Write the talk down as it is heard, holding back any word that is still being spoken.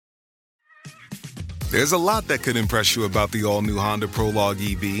There's a lot that could impress you about the all-new Honda Prologue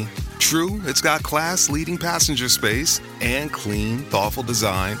EV. True, it's got class-leading passenger space and clean, thoughtful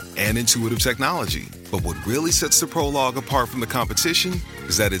design and intuitive technology. But what really sets the Prologue apart from the competition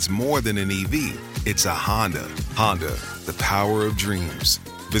is that it's more than an EV. It's a Honda. Honda, the power of dreams.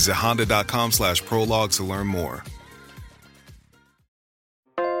 Visit honda.com/prologue to learn more.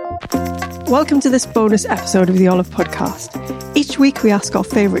 Welcome to this bonus episode of the Olive Podcast. Each week we ask our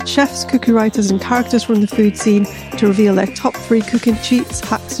favourite chefs, cookie writers and characters from the food scene to reveal their top 3 cooking cheats,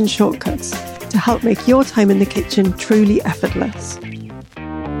 hacks and shortcuts to help make your time in the kitchen truly effortless.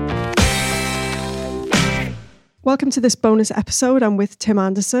 Welcome to this bonus episode. I'm with Tim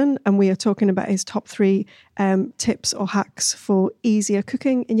Anderson and we are talking about his top 3 tips or hacks for easier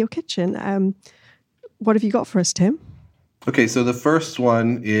cooking in your kitchen. What have you got for us, Tim? Okay, so the first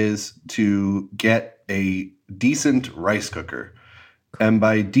one is to get a decent rice cooker. And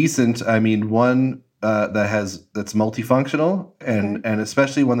by decent, I mean one that's multifunctional and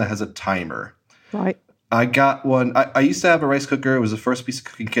especially one that has a timer. Right. I got one. I used to have a rice cooker. It was the first piece of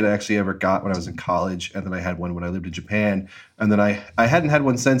cooking kit I actually ever got when I was in college. And then I had one when I lived in Japan. And then I hadn't had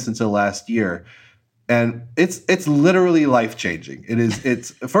one since until last year. And it's literally life-changing.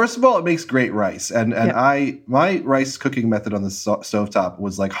 It's first of all, it makes great rice. And my rice cooking method on the stovetop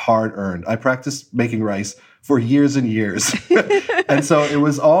was like hard-earned. I practiced making rice for years and years. And so it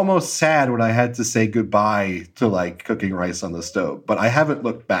was almost sad when I had to say goodbye to like cooking rice on the stove. But I haven't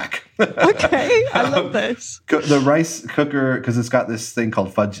looked back. Okay, I love this. The rice cooker, because it's got this thing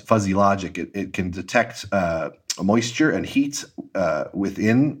called fuzzy logic, it can detect moisture and heat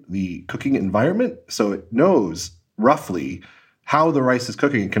within the cooking environment. So it knows roughly how the rice is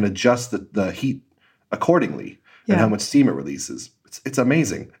cooking and can adjust the heat accordingly and how much steam it releases. It's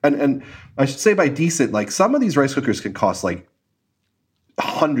amazing. And I should say by decent, like some of these rice cookers can cost like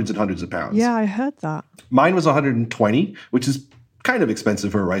hundreds and hundreds of pounds. Yeah, I heard that. Mine was 120, which is kind of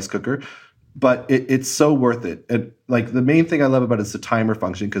expensive for a rice cooker. But it's so worth it. And like the main thing I love about it is the timer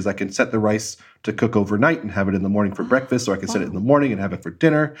function, because I can set the rice to cook overnight and have it in the morning for breakfast, or I can set it in the morning and have it for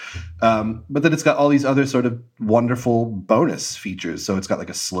dinner. But then it's got all these other sort of wonderful bonus features. So it's got like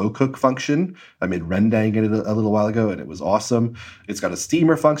a slow cook function. I made rendang in it a little while ago, and it was awesome. It's got a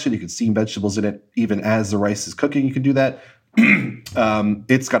steamer function. You can steam vegetables in it even as the rice is cooking. You can do that.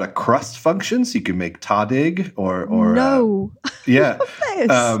 It's got a crust function, so you can make tadig or no. Yeah.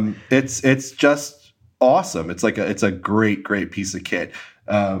 It's just awesome. It's a great piece of kit.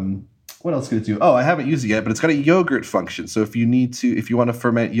 What else can it do? Oh, I haven't used it yet, but it's got a yogurt function. So if you want to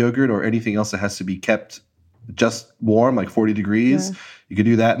ferment yogurt or anything else that has to be kept just warm, like 40 degrees, you can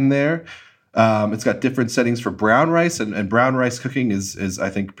do that in there. It's got different settings for brown rice, and brown rice cooking is I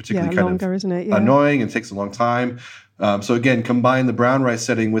think particularly longer, isn't it? Yeah. Annoying and takes a long time. So again, combine the brown rice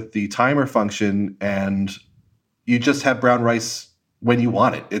setting with the timer function, and you just have brown rice when you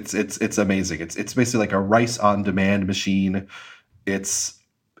want it. It's amazing. It's basically like a rice on demand machine. It's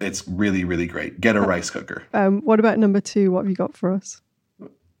really, really great. Get a rice cooker. What about number 2? What have you got for us?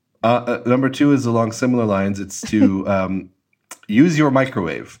 Number 2 is along similar lines. It's to use your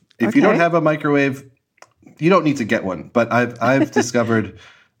microwave. If you don't have a microwave, you don't need to get one. But I've discovered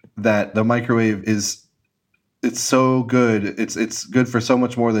that the microwave it's so good. It's good for so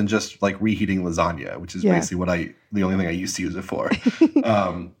much more than just like reheating lasagna, which is basically the only thing I used to use it for.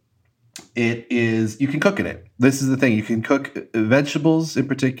 You can cook in it. This is the thing. You can cook vegetables in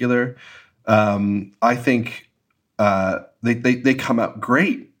particular. I think they come out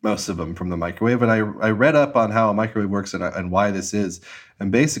great, most of them, from the microwave. And I read up on how a microwave works and why this is.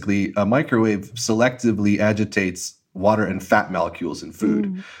 And basically, a microwave selectively agitates water and fat molecules in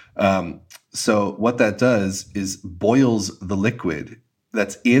food. So what that does is boils the liquid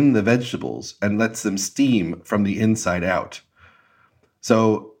that's in the vegetables and lets them steam from the inside out.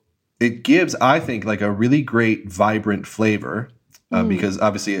 So it gives, I think, like a really great, vibrant flavor because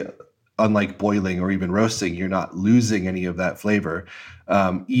obviously, unlike boiling or even roasting, you're not losing any of that flavor.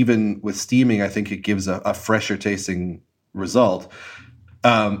 Even with steaming, I think it gives a fresher tasting result.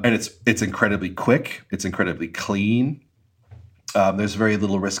 And it's incredibly quick. It's incredibly clean. There's very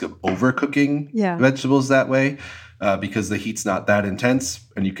little risk of overcooking vegetables that way because the heat's not that intense,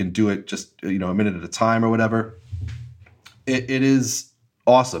 and you can do it just a minute at a time or whatever. It is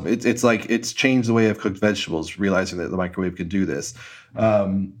awesome. It's changed the way I've cooked vegetables, realizing that the microwave can do this.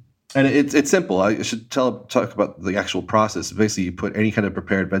 And it's simple. I should talk about the actual process. Basically, you put any kind of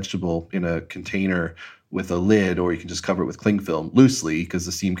prepared vegetable in a container with a lid, or you can just cover it with cling film loosely because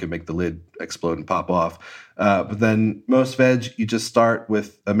the steam can make the lid explode and pop off. But then most veg, you just start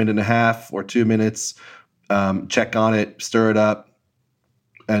with a minute and a half or 2 minutes, check on it, stir it up,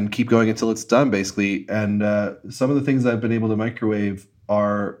 and keep going until it's done, basically. And some of the things I've been able to microwave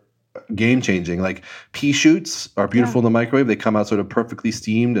are game-changing. Like pea shoots are beautiful in the microwave. They come out sort of perfectly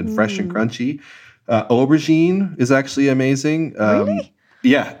steamed and fresh and crunchy. Aubergine is actually amazing. Really?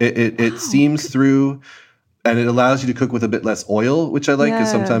 Yeah, it steams through, and it allows you to cook with a bit less oil, which I like,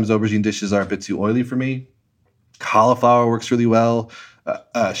 because sometimes aubergine dishes are a bit too oily for me. Cauliflower works really well.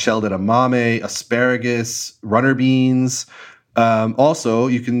 Shelled edamame, asparagus, runner beans. Also,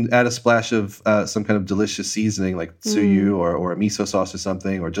 you can add a splash of some kind of delicious seasoning like tsuyu or a miso sauce or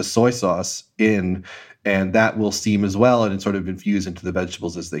something, or just soy sauce in, and that will steam as well and sort of infuse into the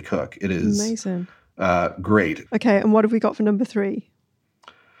vegetables as they cook. It is amazing. Great. Okay, and what have we got for number 3?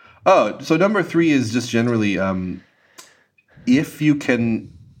 Oh, so number 3 is just generally if you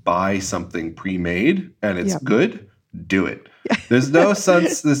can buy something pre-made and it's good, do it. Yeah. There's no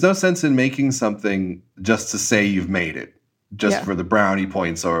sense in making something just to say you've made it, just for the brownie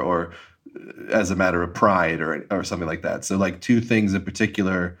points or as a matter of pride or something like that. So like 3 things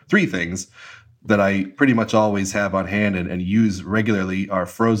that I pretty much always have on hand and use regularly are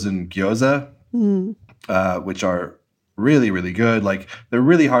frozen gyoza, which are really, really good. Like they're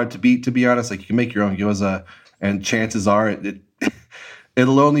really hard to beat, to be honest. Like you can make your own gyoza and chances are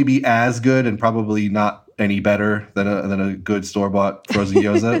it'll only be as good and probably not any better than a good store-bought frozen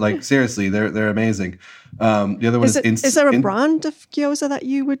gyoza. Like seriously, they're amazing. The other one is there a brand of gyoza that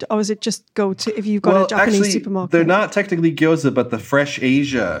you would, or is it just go to if you've got a Japanese supermarket? They're not technically gyoza, but the Fresh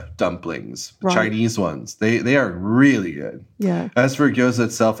Asia dumplings, Chinese ones, they are really good. Yeah. As for gyoza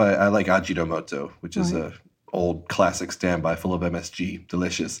itself, I like Ajinomoto, which is a old classic standby full of MSG,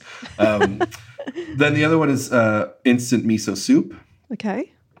 delicious. Then the other one is instant miso soup.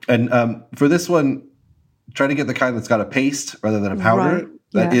 Okay. And for this one, try to get the kind that's got a paste rather than a powder. Right.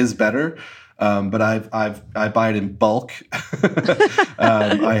 That is better. But I buy it in bulk.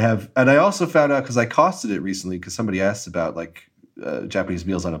 And I also found out because I costed it recently because somebody asked about like Japanese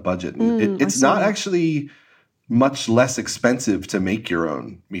meals on a budget, and it's not actually much less expensive to make your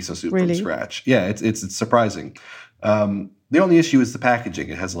own miso soup from scratch. Yeah, it's surprising. The only issue is the packaging.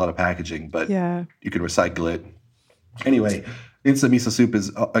 It has a lot of packaging, but you can recycle it. Anyway, instant miso soup is,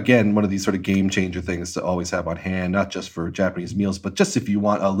 again, one of these sort of game changer things to always have on hand, not just for Japanese meals, but just if you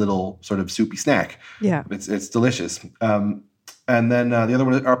want a little sort of soupy snack. Yeah. It's delicious. And then the other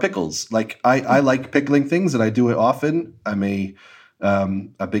one are pickles. Like I like pickling things and I do it often. I'm a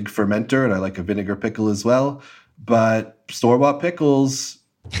big fermenter and I like a vinegar pickle as well. But store-bought pickles,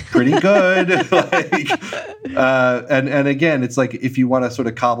 pretty good. And again, it's like if you want to sort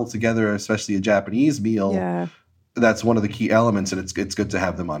of cobble together, especially a Japanese meal, that's one of the key elements, and it's good to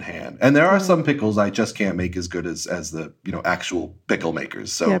have them on hand. And there are some pickles I just can't make as good as the actual pickle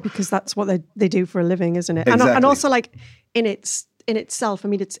makers. So because that's what they do for a living, isn't it? Exactly. And also like in itself, I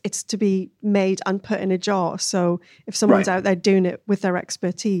mean, it's to be made and put in a jar. So if someone's out there doing it with their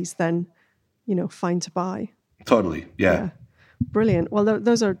expertise, then fine to buy. Totally, yeah. Brilliant. Well,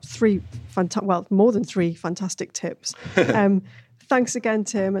 those are more than 3 fantastic tips. Thanks again,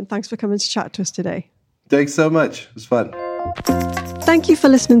 Tim, and thanks for coming to chat to us today. Thanks so much. It was fun. Thank you for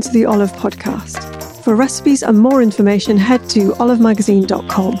listening to the Olive Podcast. For recipes and more information, head to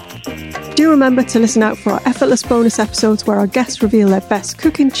olivemagazine.com. Do remember to listen out for our effortless bonus episodes where our guests reveal their best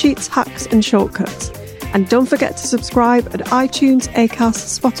cooking cheats, hacks, and shortcuts. And don't forget to subscribe at iTunes,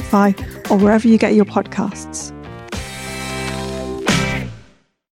 Acast, Spotify, or wherever you get your podcasts.